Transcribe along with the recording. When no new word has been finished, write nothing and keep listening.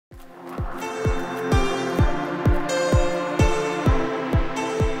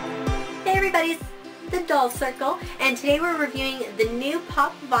Doll Circle, and today we're reviewing the new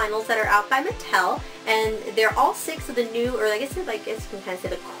pop vinyls that are out by Mattel, and they're all 6 of the new, or I guess you can kind of say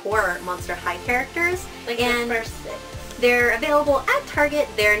the core Monster High characters. Like and the first 6. They're available at Target.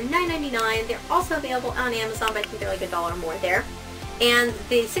 They're $9.99. They're also available on Amazon, but I think they're like $1 or more there. And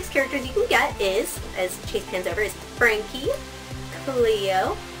the 6 characters you can get is, as Chase pans over, is Frankie,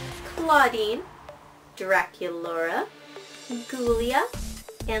 Cleo, Claudine, Draculaura, Ghoulia,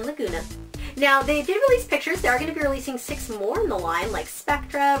 and Laguna. Now, they did release pictures. They are going to be releasing 6 more in the line, like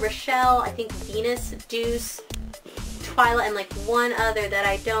Spectra, Rochelle, I think Venus, Deuce, Twyla, and like one other that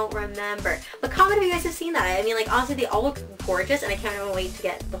I don't remember. But comment if you guys have seen that. I mean, like, honestly, they all look gorgeous, and I can't even wait to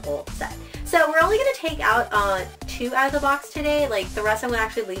get the whole set. So we're only going to take out 2 out of the box today. Like, the rest I'm going to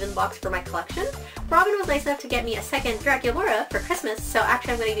actually leave in the box for my collection. Robin was nice enough to get me a second Draculaura for Christmas, so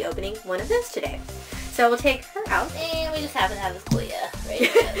actually I'm going to be opening one of those today. So we'll take her out. And we just happen to have this Ghoulia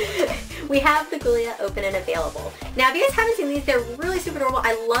right We have the Ghoulia open and available. Now, if you guys haven't seen these, they're really super adorable.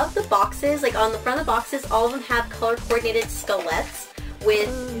 I love the boxes. Like, on the front of the boxes, all of them have color-coordinated skelettes with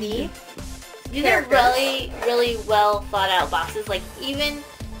the These are really, really well thought out boxes. Like, even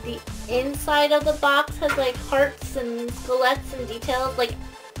the inside of the box has, like, hearts and skelettes and details. Like,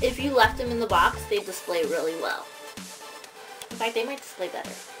 if you left them in the box, they display really well. In fact, they might display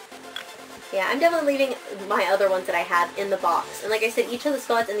better. Yeah, I'm definitely leaving my other ones that I have in the box. And like I said, each of the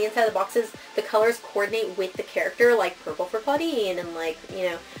skeletts in the inside of the boxes, the colors coordinate with the character, like purple for Claudine, and like, you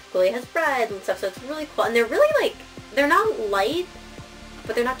know, Ghoulia has red and stuff, so it's really cool. And they're really like, they're not light,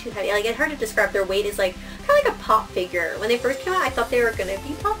 but they're not too heavy. Like, it's hard to describe. Their weight is like, kind of like a pop figure. When they first came out, I thought they were going to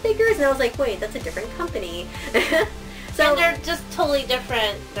be pop figures, and I was like, wait, that's a different company. So, and they're just totally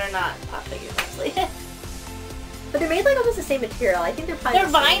different. They're not pop figures, actually. But they're made like almost the same material. I think they're probably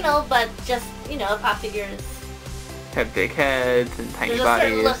vinyl, but just, you know, pop figures have big heads and tiny bodies.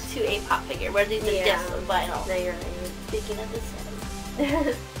 bodies. There's a certain look to a pop figure, where these are just vinyl. No, you're right. Speaking of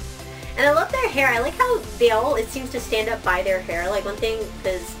this. And I love their hair. I like how they all, it seems to stand up by their hair. Like, one thing,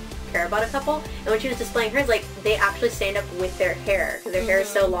 because Kara bought a couple, and when she was displaying hers, like, they actually stand up with their hair. Because their hair is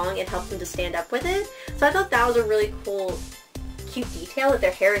so long, it helps them to stand up with it. So I thought that was a really cool, cute detail, that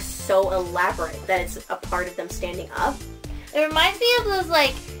their hair is so elaborate that it's a part of them standing up. It reminds me of those,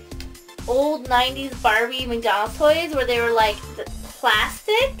 like, old 90s Barbie McDonald's toys where they were, like,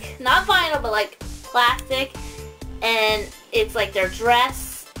 plastic, not vinyl, but, like, plastic, and it's, like, their dress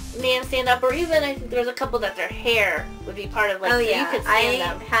made them stand up, or even I think there's a couple that their hair would be part of, like, oh, so yeah. you could stand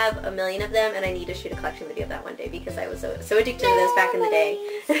them. I have a million of them, and I need to shoot a collection video of that one day because I was so addicted to those back in the day.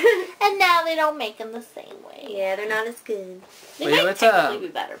 And now they don't make them the same way. Yeah, they're not as good. They might technically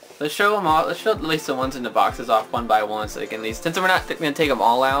be better. Let's show them all. Let's show at least the ones in the boxes off one by one, so they can at least, since we're not going to take them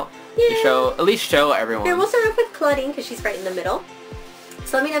all out, at least show everyone. Here, we'll start off with Claudine because she's right in the middle.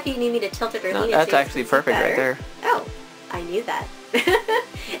 So let me know if you need me to tilt it or lean it. That's actually perfect right there. Oh, I knew that.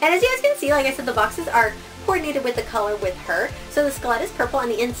 And as you guys can see, like I said, the boxes are coordinated with the color with her. So the skeleton is purple,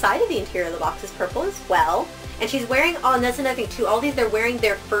 and the inside of the interior of the box is purple as well. And she's wearing, oh, and that's another thing too, all these, they're wearing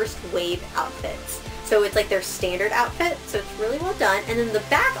their first wave outfits. So it's like their standard outfit, so it's really well done. And then the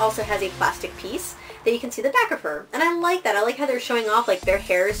back also has a plastic piece that you can see the back of her. And I like that. I like how they're showing off, like, their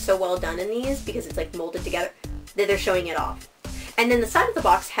hair is so well done in these because it's like molded together that they're showing it off. And then the side of the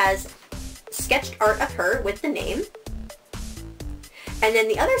box has sketched art of her with the name. And then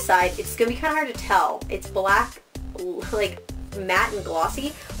the other side, it's going to be kind of hard to tell. It's black, like, matte and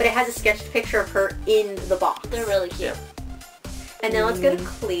glossy, but it has a sketched picture of her in the box. They're really cute. And then let's go to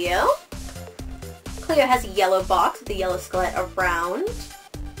Cleo. Cleo has a yellow box with a yellow skeleton around.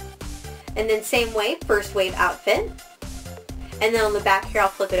 And then same way, first wave outfit. And then on the back here, I'll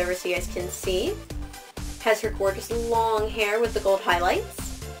flip it over so you guys can see. Has her gorgeous long hair with the gold highlights.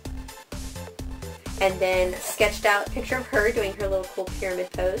 And then sketched out picture of her doing her little cool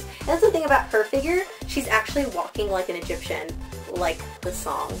pyramid pose. And that's the thing about her figure, she's actually walking like an Egyptian, like the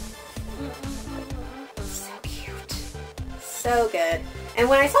song. So cute. So good. And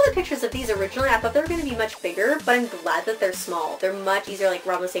when I saw the pictures of these originally, I thought they were going to be much bigger, but I'm glad that they're small. They're much easier, like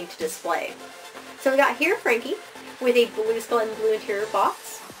Rob was saying, to display. So we got here Frankie with a blue skeleton, blue interior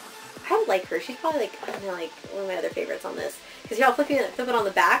box. I like her. She's probably like, I don't know, like one of my other favorites on this. Because y'all flip it on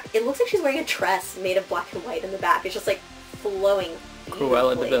the back, it looks like she's wearing a dress made of black and white in the back. It's just like flowing beautifully.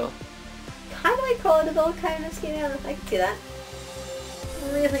 Cruella de Vil. Kind of like Cruella de Vil, kind of. Yeah, I can see that.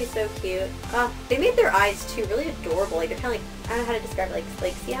 Really so cute. They made their eyes too really adorable. Like, they're kind of like, I don't know how to describe it.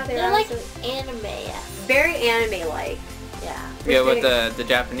 Like see how they're like anime. Very anime-like. Yeah. Yeah, with the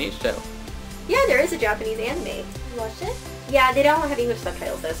Japanese show. Yeah, there is a Japanese anime. You watched it? Yeah, they don't have English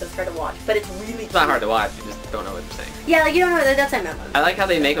subtitles though, so it's hard to watch. But it's really It's not hard to watch, you just don't know what they're saying. Yeah, like you don't know, that's what I meant. I like how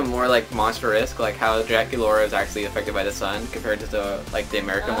they make them more like monster-esque, like how Draculaura is actually affected by the sun compared to the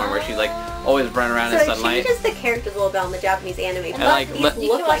American one where she's like always running around in sunlight. So it changes the characters a little bit on the Japanese anime. And like, you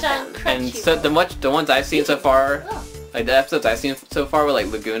can watch on them. and so the ones I've seen so far, like the episodes I've seen so far were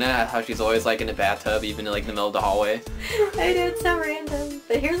like Laguna, how she's always like in a bathtub, even in like the middle of the hallway. I know, it's so random.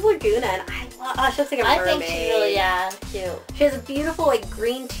 But here's Laguna, and I love, she looks like a mermaid. I think she's really, cute. She has a beautiful like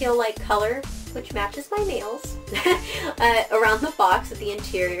green teal-like color, which matches my nails, around the box with the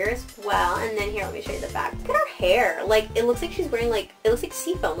interior as well. And then here, let me show you the back. Look at her hair. Like, it looks like she's wearing like, it looks like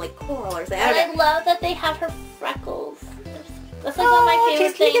seafoam, like coral or something. And I love that they have her freckles. That's like one of my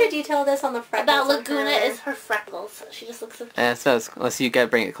favorite Can you get a things detail of this on the freckles? about Laguna is her freckles. She just looks so cute. And it says, unless you gotta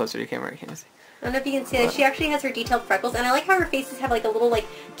bring it closer to the camera, I can't see. I don't know if you can see that. She actually has her detailed freckles, and I like how her faces have like a little like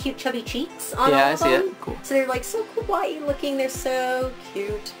cute chubby cheeks on all Yeah, I of see them. it. Cool. So they're like so kawaii looking. They're so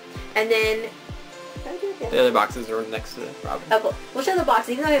cute. And then The other boxes are next to Robin. oh, cool. We'll show the box,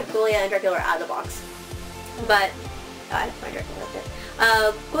 even though I have Ghoulia and Draculaura out of the box. But I have my Draculaura up there.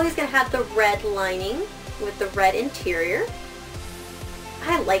 Ghoulia's gonna have the red lining with the red interior.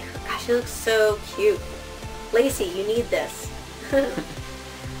 I like her. Gosh, she looks so cute. Lacey, you need this.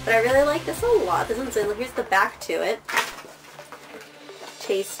 But I really like this a lot. This one's in. Here's the back to it.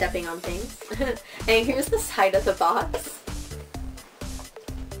 Chase stepping on things. And here's the side of the box.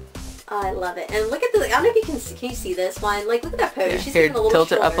 Oh, I love it. And look at the. I don't know if you can you see this one? Like, look at that pose. Yeah. She's Here, getting a little tilt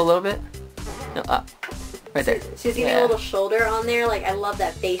shoulder. it up a little bit. No, up. Right there. She's getting a little shoulder on there. Like, I love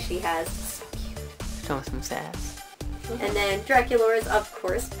that face she has. So cute. Showing some sass. And then Draculaura's, of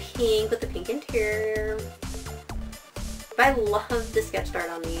course, pink with the pink interior. But I love the sketch art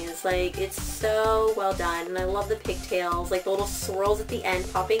on these. Like, it's so well done. And I love the pigtails, like the little swirls at the end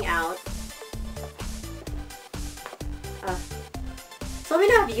popping out. So let me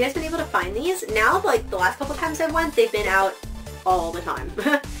know, have you guys been able to find these? Now, like, the last couple times I've went, they've been out all the time.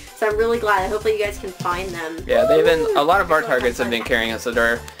 So I'm really glad. Hopefully you guys can find them. Yeah, they've been, a lot of our targets have been carrying us, so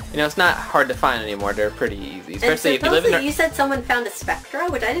they're, you know, it's not hard to find anymore. They're pretty easy, especially if you live in. You said someone found a Spectra,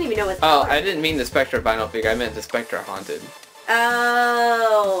 which I didn't even know was. Oh, I didn't mean the Spectra vinyl figure. I meant the Spectra Haunted.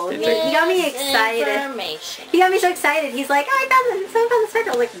 Oh, he got me excited. He got me so excited. He's like, oh, someone found the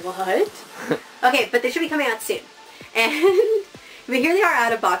Spectra. I was like, what? Okay, but they should be coming out soon. And but here they are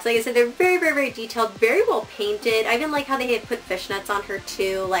out of box. Like I said, they're very, very, very detailed, very well painted. I even like how they had put fishnets on her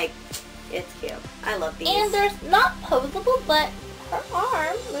too. Like, it's cute. I love these. And they're not posable, but her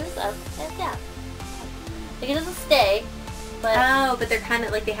arm moves up and down. Like, it doesn't stay. But oh, but they're kind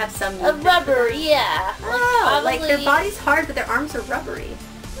of like they have some a rubber, yeah. Oh, like their body's hard, but their arms are rubbery.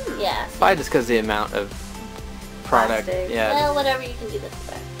 Yeah. Probably just because the amount of product. Plastic. Yeah. Well, whatever you can do this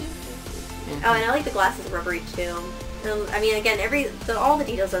for. Oh, and I like the glasses rubbery too. I mean, again, all the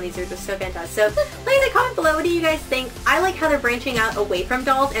details on these are just so fantastic. So, please comment below. What do you guys think? I like how they're branching out away from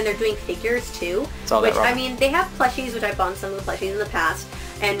dolls, and they're doing figures too. It's all which, that I mean, they have plushies, which I've bought some of the plushies in the past,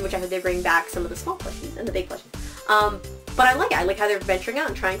 and which I hope they bring back some of the small plushies and the big plushies. But I like it. I like how they're venturing out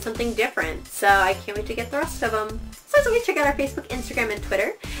and trying something different. So I can't wait to get the rest of them. So as always, check out our Facebook, Instagram, and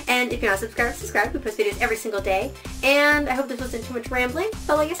Twitter. And if you're not subscribed, subscribe. We post videos every single day. And I hope this wasn't too much rambling.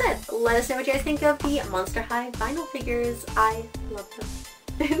 But like I said, let us know what you guys think of the Monster High vinyl figures. I love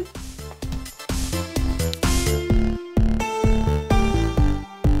them.